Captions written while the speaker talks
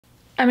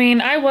I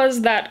mean, I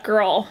was that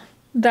girl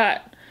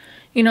that,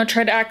 you know,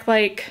 tried to act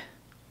like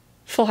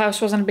Full House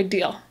wasn't a big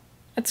deal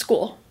at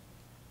school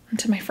and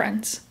to my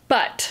friends.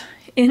 But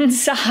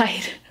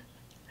inside,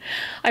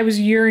 I was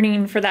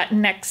yearning for that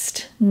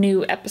next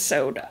new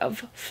episode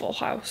of Full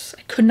House.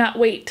 I could not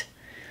wait.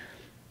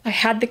 I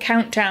had the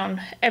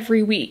countdown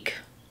every week.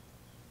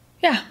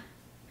 Yeah,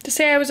 to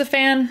say I was a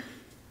fan.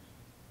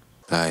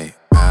 Like,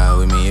 ride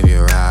with me if you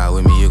ride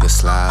with me, you can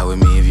slide with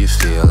me if you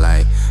feel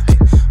like. Hey,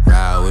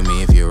 ride with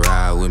me if you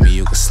ride with me,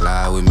 you can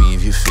slide with me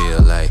if you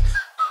feel like.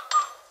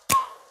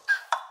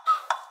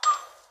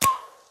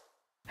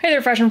 Hey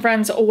there, fashion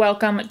friends.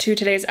 Welcome to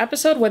today's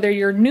episode. Whether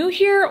you're new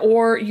here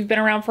or you've been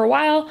around for a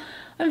while,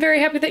 I'm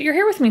very happy that you're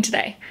here with me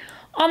today.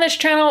 On this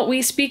channel,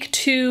 we speak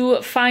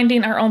to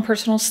finding our own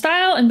personal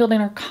style and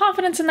building our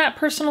confidence in that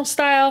personal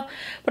style.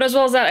 But as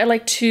well as that, I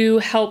like to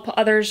help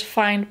others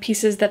find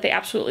pieces that they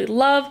absolutely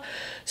love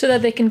so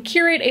that they can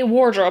curate a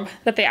wardrobe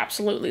that they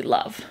absolutely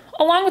love.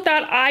 Along with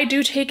that, I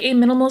do take a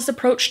minimalist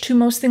approach to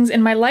most things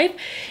in my life,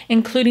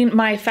 including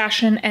my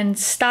fashion and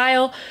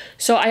style.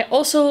 So I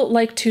also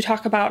like to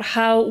talk about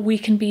how we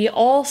can be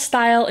all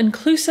style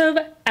inclusive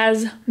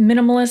as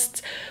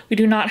minimalists. We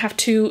do not have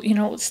to, you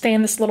know, stay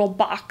in this little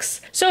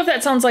box. So if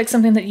that sounds like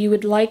something that you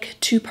would like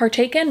to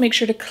partake in, make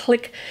sure to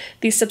click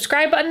the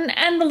subscribe button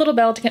and the little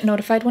bell to get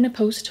notified when I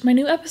post my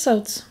new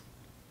episodes.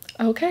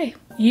 Okay,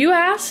 you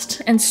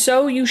asked, and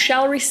so you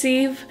shall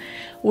receive.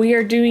 We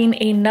are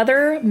doing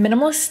another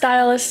Minimalist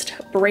Stylist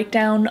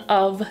breakdown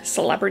of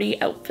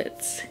celebrity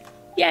outfits.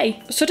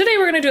 Yay! So today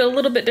we're going to do it a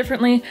little bit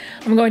differently.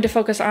 I'm going to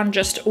focus on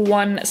just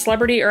one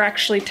celebrity, or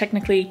actually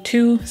technically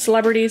two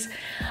celebrities,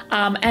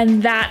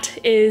 and that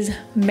is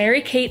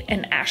Mary-Kate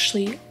and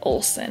Ashley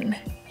Olsen.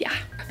 Yeah,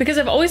 because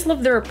I've always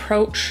loved their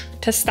approach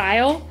to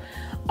style.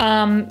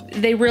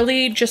 They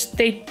really just,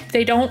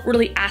 they don't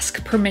really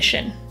ask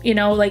permission, you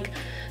know, like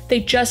they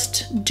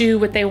just do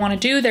what they want to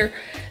do.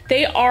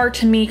 They are,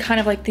 to me,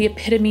 kind of like the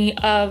epitome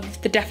of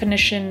the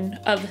definition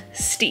of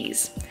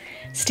steez.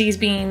 Steez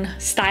being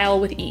style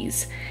with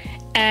ease.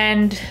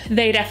 And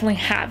they definitely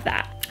have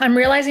that. I'm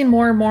realizing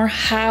more and more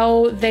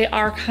how they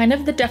are kind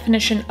of the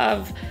definition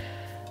of,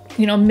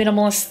 you know,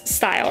 minimalist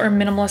style or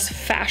minimalist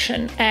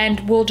fashion.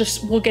 And we'll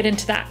get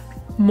into that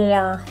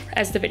more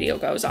as the video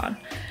goes on.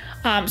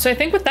 So I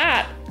think with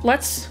that,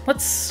 let's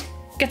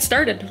get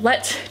started.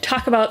 Let's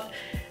talk about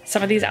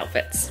some of these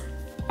outfits.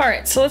 All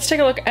right, so let's take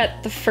a look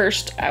at the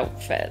first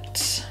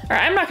outfit. All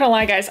right, I'm not gonna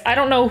lie, guys, I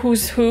don't know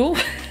who's who,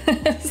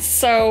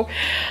 so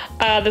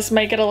this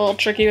might get a little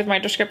tricky with my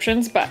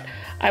descriptions, but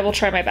I will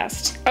try my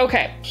best.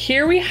 Okay,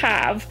 here we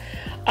have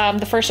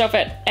the first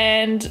outfit,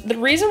 and the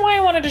reason why I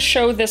wanted to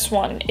show this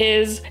one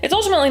is it's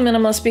ultimately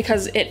minimalist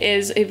because it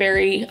is a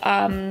very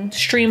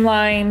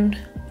streamlined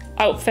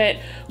outfit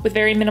with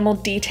very minimal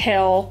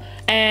detail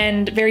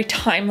and very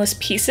timeless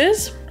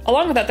pieces.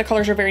 Along with that, the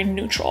colors are very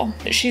neutral.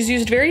 She's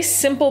used very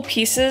simple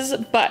pieces,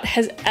 but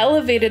has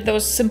elevated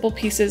those simple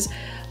pieces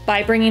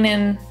by bringing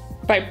in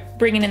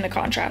the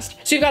contrast.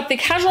 So you've got the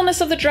casualness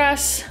of the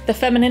dress, the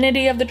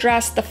femininity of the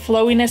dress, the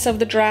flowiness of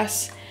the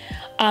dress,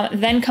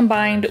 then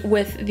combined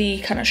with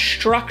the kind of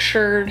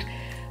structured,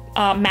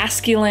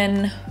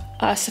 masculine,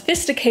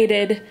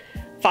 sophisticated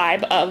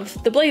vibe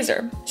of the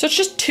blazer. So it's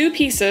just two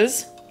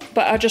pieces,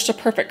 but just a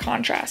perfect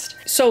contrast.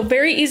 So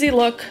very easy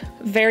look,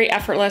 very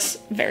effortless,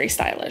 very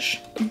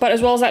stylish. But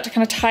as well as that, to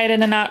kind of tie it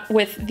in a knot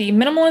with the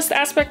minimalist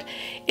aspect,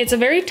 it's a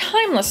very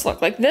timeless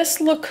look. Like this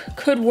look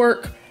could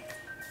work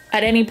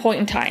at any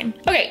point in time.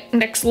 Okay,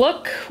 next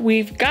look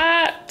we've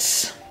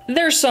got,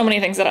 there's so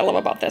many things that I love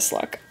about this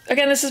look.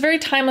 Again, this is very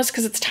timeless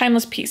because it's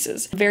timeless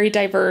pieces, very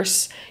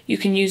diverse. You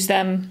can use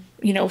them,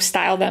 you know,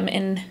 style them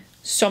in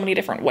so many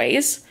different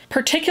ways.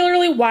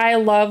 Particularly why I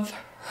love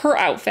her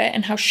outfit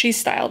and how she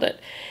styled it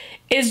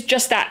is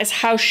just that, is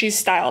how she's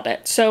styled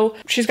it. So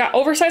she's got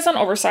oversized on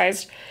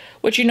oversized,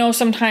 which, you know,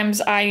 sometimes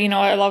I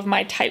love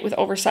my tight with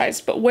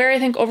oversized, but where I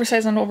think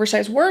oversized on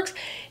oversized works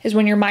is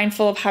when you're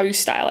mindful of how you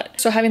style it.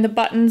 So having the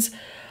buttons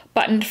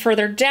buttoned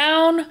further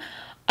down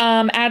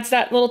adds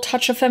that little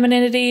touch of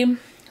femininity,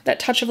 that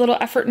touch of little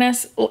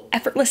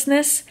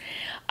effortlessness.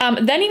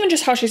 Then even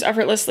just how she's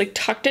effortlessly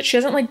tucked it. She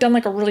hasn't like done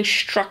like a really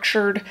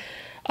structured,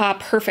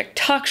 perfect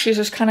tuck. She's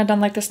just kind of done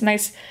like this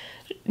nice,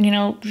 you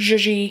know,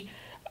 zhuzhy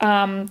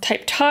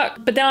type tuck.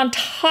 But then on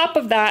top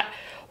of that,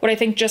 what I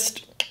think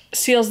just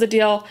seals the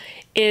deal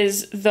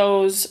is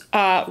those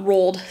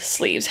rolled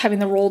sleeves, having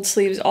the rolled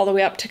sleeves all the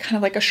way up to kind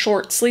of like a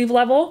short sleeve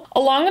level.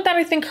 Along with that,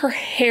 I think her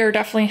hair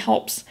definitely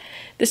helps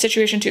the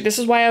situation too. This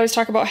is why I always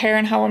talk about hair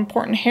and how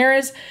important hair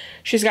is.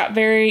 She's got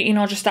very, you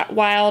know, just that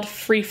wild,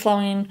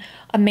 free-flowing,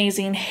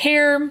 amazing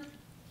hair.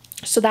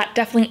 So that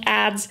definitely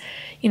adds,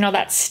 you know,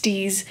 that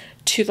steez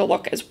to the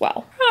look as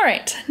well. All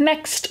right,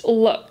 next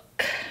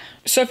look.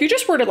 So if you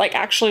just were to like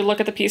actually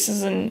look at the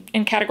pieces and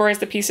categorize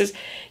the pieces,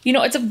 you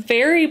know, it's a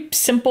very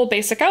simple,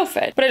 basic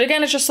outfit. But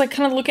again, it's just like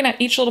kind of looking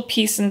at each little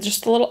piece and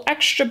just the little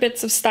extra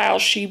bits of style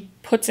she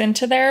puts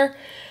into there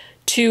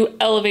to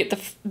elevate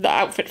the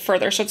outfit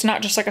further. So it's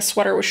not just like a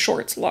sweater with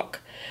shorts look.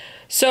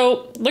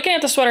 So looking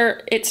at the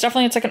sweater, it's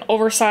like an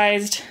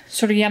oversized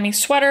sort of yummy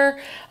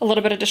sweater, a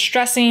little bit of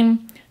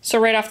distressing. So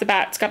right off the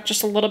bat, it's got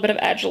just a little bit of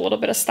edge, a little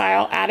bit of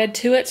style added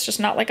to it. It's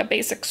just not like a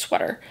basic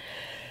sweater.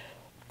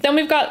 Then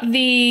we've got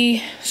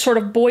the sort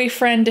of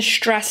boyfriend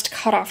distressed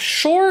cutoff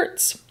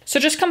shorts. So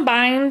just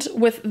combined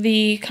with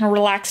the kind of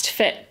relaxed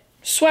fit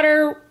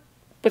sweater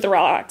with a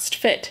relaxed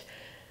fit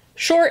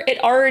short, it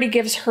already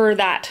gives her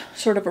that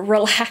sort of a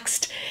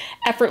relaxed,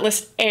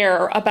 effortless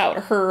air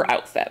about her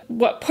outfit.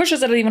 What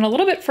pushes it even a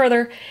little bit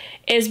further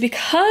is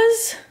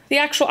because the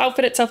actual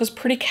outfit itself is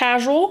pretty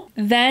casual,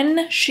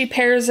 then she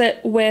pairs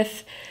it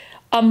with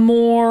a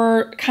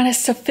more kind of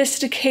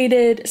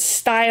sophisticated,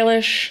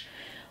 stylish,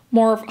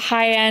 more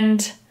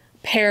high-end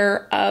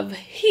pair of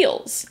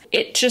heels.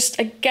 It just,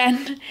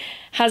 again,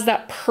 has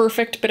that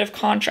perfect bit of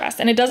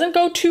contrast, and it doesn't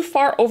go too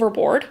far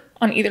overboard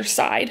on either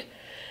side.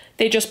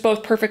 They just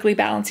both perfectly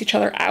balance each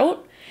other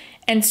out.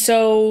 And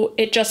so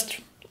it just,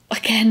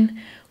 again,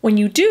 when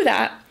you do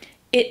that,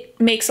 it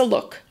makes a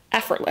look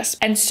effortless.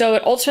 And so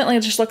it ultimately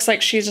just looks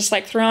like she's just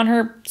like threw on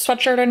her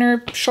sweatshirt and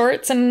her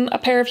shorts and a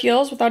pair of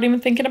heels without even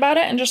thinking about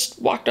it and just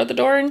walked out the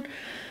door and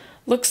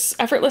looks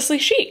effortlessly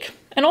chic.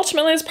 And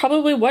ultimately it's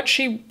probably what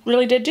she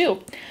really did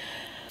do.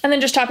 And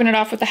then just topping it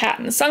off with the hat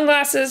and the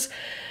sunglasses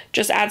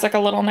just adds like a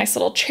little nice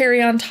little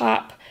cherry on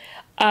top.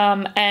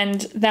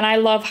 And then I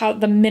love how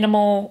the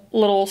minimal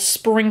little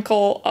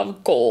sprinkle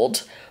of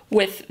gold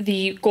with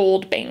the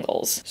gold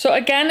bangles. So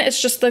again, it's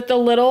just like the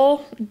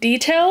little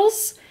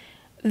details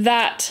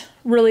that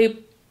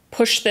really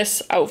push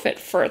this outfit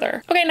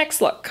further. Okay,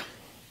 next look.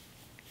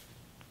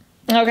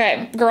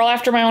 Okay, girl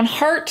after my own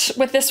heart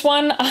with this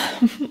one.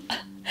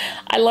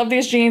 I love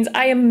these jeans.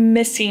 I am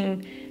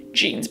missing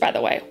jeans, by the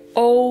way.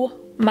 Oh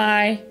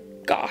my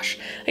gosh.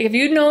 Like if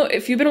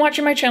you've been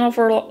watching my channel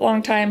for a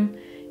long time,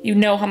 you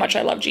know how much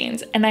I love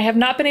jeans. And I have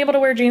not been able to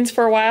wear jeans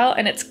for a while,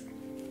 and it's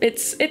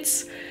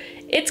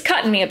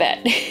cutting me a bit.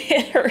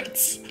 It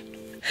hurts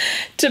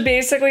to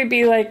basically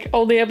be like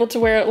only able to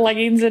wear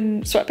leggings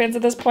and sweatpants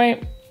at this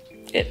point.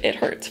 It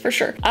hurts for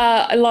sure.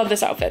 I love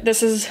this outfit.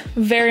 This is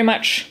very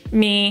much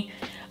me,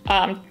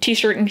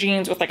 t-shirt and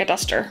jeans with like a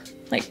duster.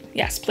 Like,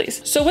 yes,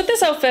 please. So with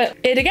this outfit,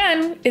 it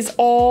again is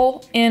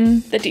all in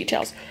the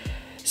details.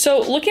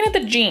 So looking at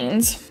the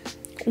jeans,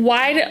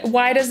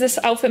 why does this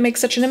outfit make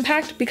such an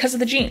impact? Because of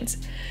the jeans.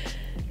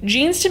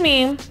 Jeans to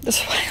me,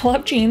 this is why I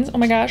love jeans. Oh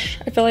my gosh,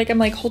 I feel like I'm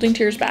like holding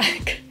tears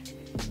back.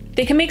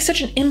 They can make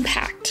such an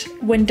impact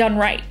when done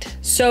right.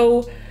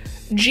 So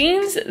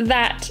jeans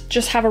that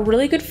just have a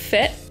really good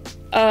fit,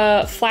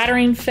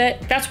 flattering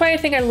fit. That's why I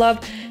think I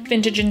love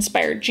vintage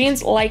inspired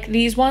jeans like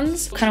these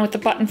ones, kind of with the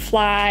button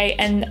fly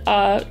and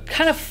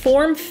kind of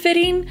form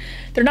fitting.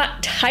 They're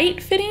not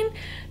tight fitting,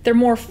 they're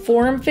more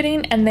form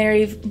fitting, and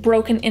they've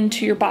broken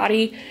into your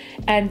body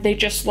and they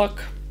just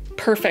look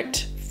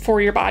perfect for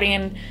your body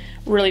and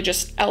really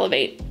just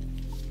elevate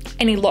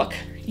any look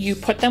you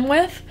put them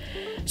with.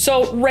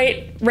 So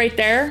right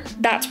there,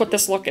 that's what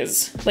this look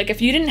is. Like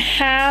if you didn't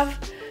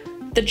have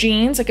the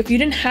jeans, like if you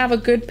didn't have a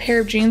good pair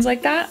of jeans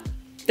like that,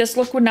 this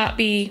look would not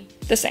be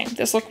the same.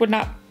 This look would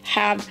not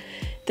have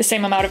the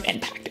same amount of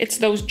impact. It's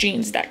those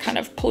jeans that kind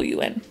of pull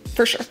you in,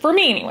 for sure, for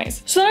me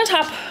anyways. So then on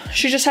top,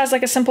 she just has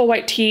like a simple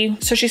white tee.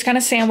 So she's kind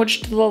of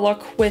sandwiched the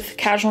look with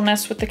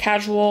casualness, with the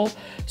casual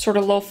sort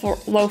of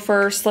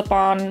loafer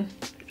slip-on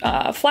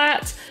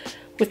flats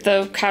with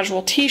the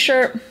casual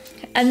t-shirt.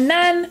 And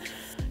then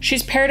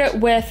she's paired it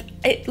with,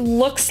 it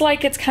looks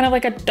like it's kind of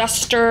like a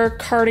duster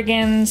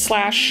cardigan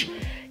slash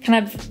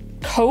kind of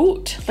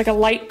coat, like a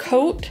light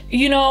coat.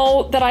 You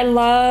know that I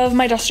love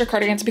my duster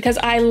cardigans because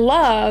I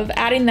love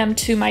adding them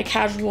to my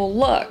casual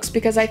looks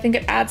because I think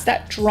it adds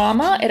that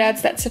drama, it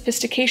adds that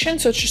sophistication,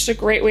 so it's just a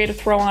great way to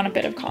throw on a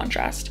bit of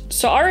contrast.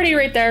 So already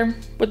right there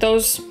with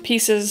those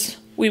pieces,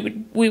 we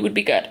would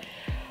be good.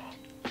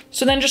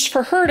 So then just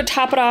for her to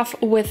top it off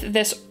with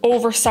this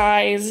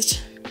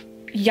oversized,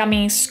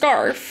 yummy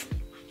scarf,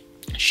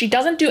 she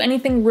doesn't do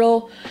anything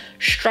real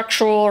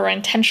structural or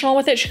intentional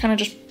with it. She kind of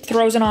just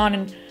throws it on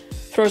and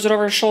throws it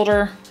over her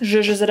shoulder,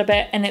 zhuzhes it a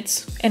bit, and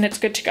it's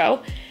good to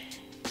go.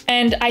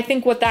 And I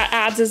think what that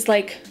adds is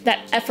like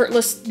that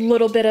effortless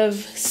little bit of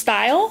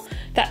style,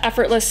 that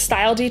effortless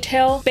style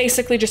detail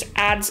basically just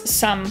adds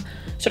some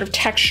sort of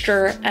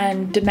texture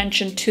and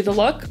dimension to the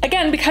look.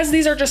 Again, because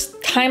these are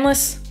just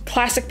timeless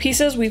classic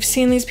pieces, we've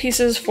seen these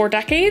pieces for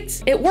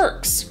decades, it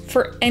works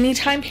for any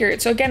time period.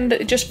 So again,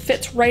 it just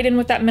fits right in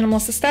with that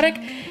minimalist aesthetic.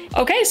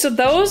 Okay, so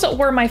those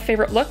were my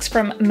favorite looks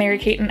from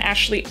Mary-Kate and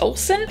Ashley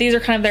Olsen. These are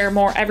kind of their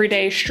more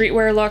everyday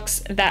streetwear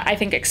looks that I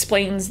think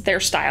explains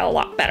their style a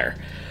lot better.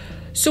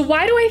 So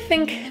why do I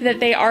think that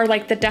they are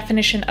like the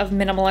definition of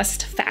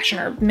minimalist fashion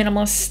or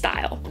minimalist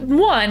style?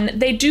 One,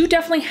 they do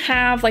definitely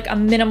have like a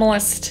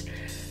minimalist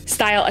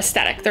style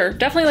aesthetic. They're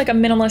definitely like a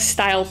minimalist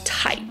style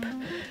type.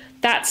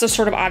 That's a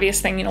sort of obvious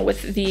thing, you know,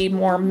 with the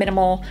more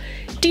minimal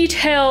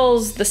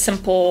details, the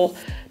simple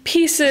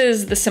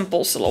pieces, the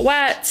simple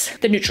silhouettes,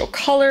 the neutral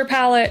color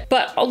palette.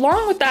 But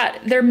along with that,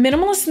 they're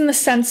minimalist in the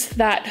sense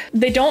that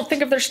they don't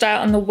think of their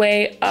style in the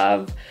way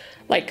of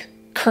like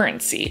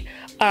currency,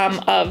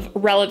 of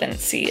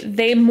relevancy.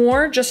 They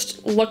more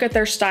just look at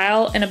their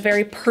style in a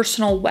very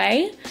personal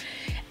way,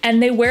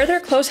 and they wear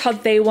their clothes how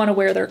they want to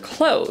wear their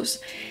clothes.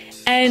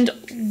 And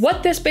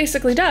what this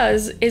basically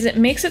does is it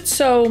makes it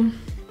so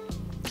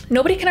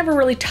nobody can ever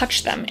really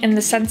touch them in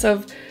the sense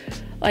of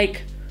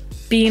like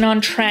being on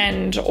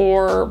trend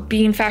or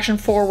being fashion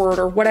forward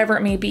or whatever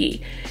it may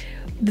be.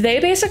 They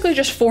basically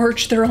just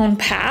forge their own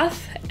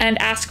path and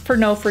ask for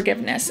no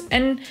forgiveness.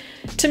 And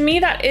to me,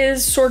 that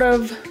is sort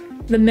of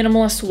the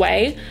minimalist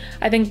way.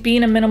 I think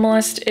being a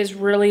minimalist is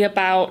really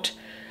about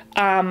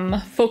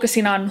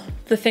focusing on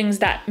the things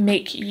that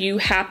make you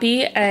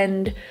happy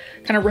and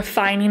kind of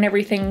refining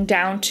everything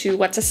down to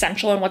what's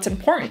essential and what's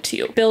important to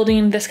you.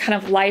 Building this kind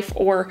of life,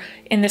 or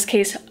in this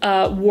case,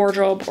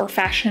 wardrobe or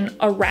fashion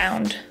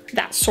around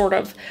that sort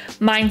of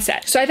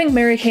mindset. So I think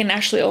Mary-Kate and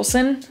Ashley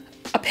Olsen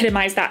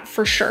epitomize that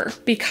for sure,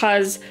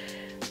 because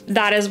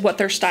that is what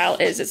their style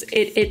is.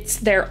 It's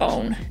their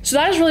own. So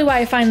that is really why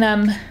I find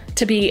them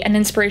to be an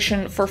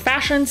inspiration for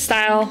fashion,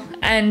 style,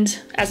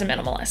 and as a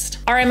minimalist.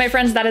 All right, my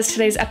friends, that is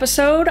today's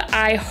episode.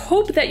 I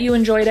hope that you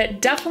enjoyed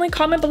it. Definitely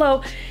comment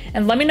below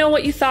and let me know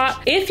what you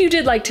thought. If you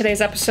did like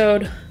today's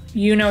episode,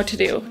 you know what to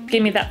do.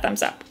 Give me that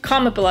thumbs up,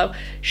 comment below,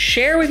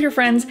 share with your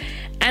friends,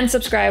 and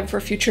subscribe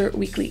for future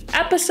weekly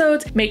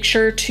episodes. Make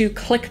sure to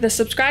click the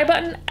subscribe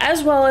button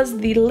as well as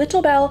the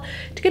little bell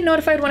to get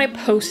notified when I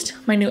post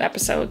my new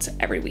episodes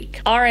every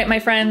week. All right, my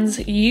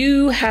friends,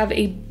 you have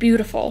a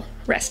beautiful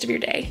rest of your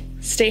day.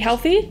 Stay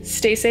healthy,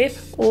 stay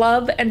safe,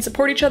 love and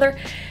support each other,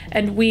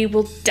 and we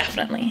will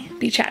definitely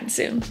be chatting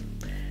soon.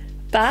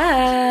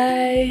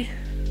 Bye.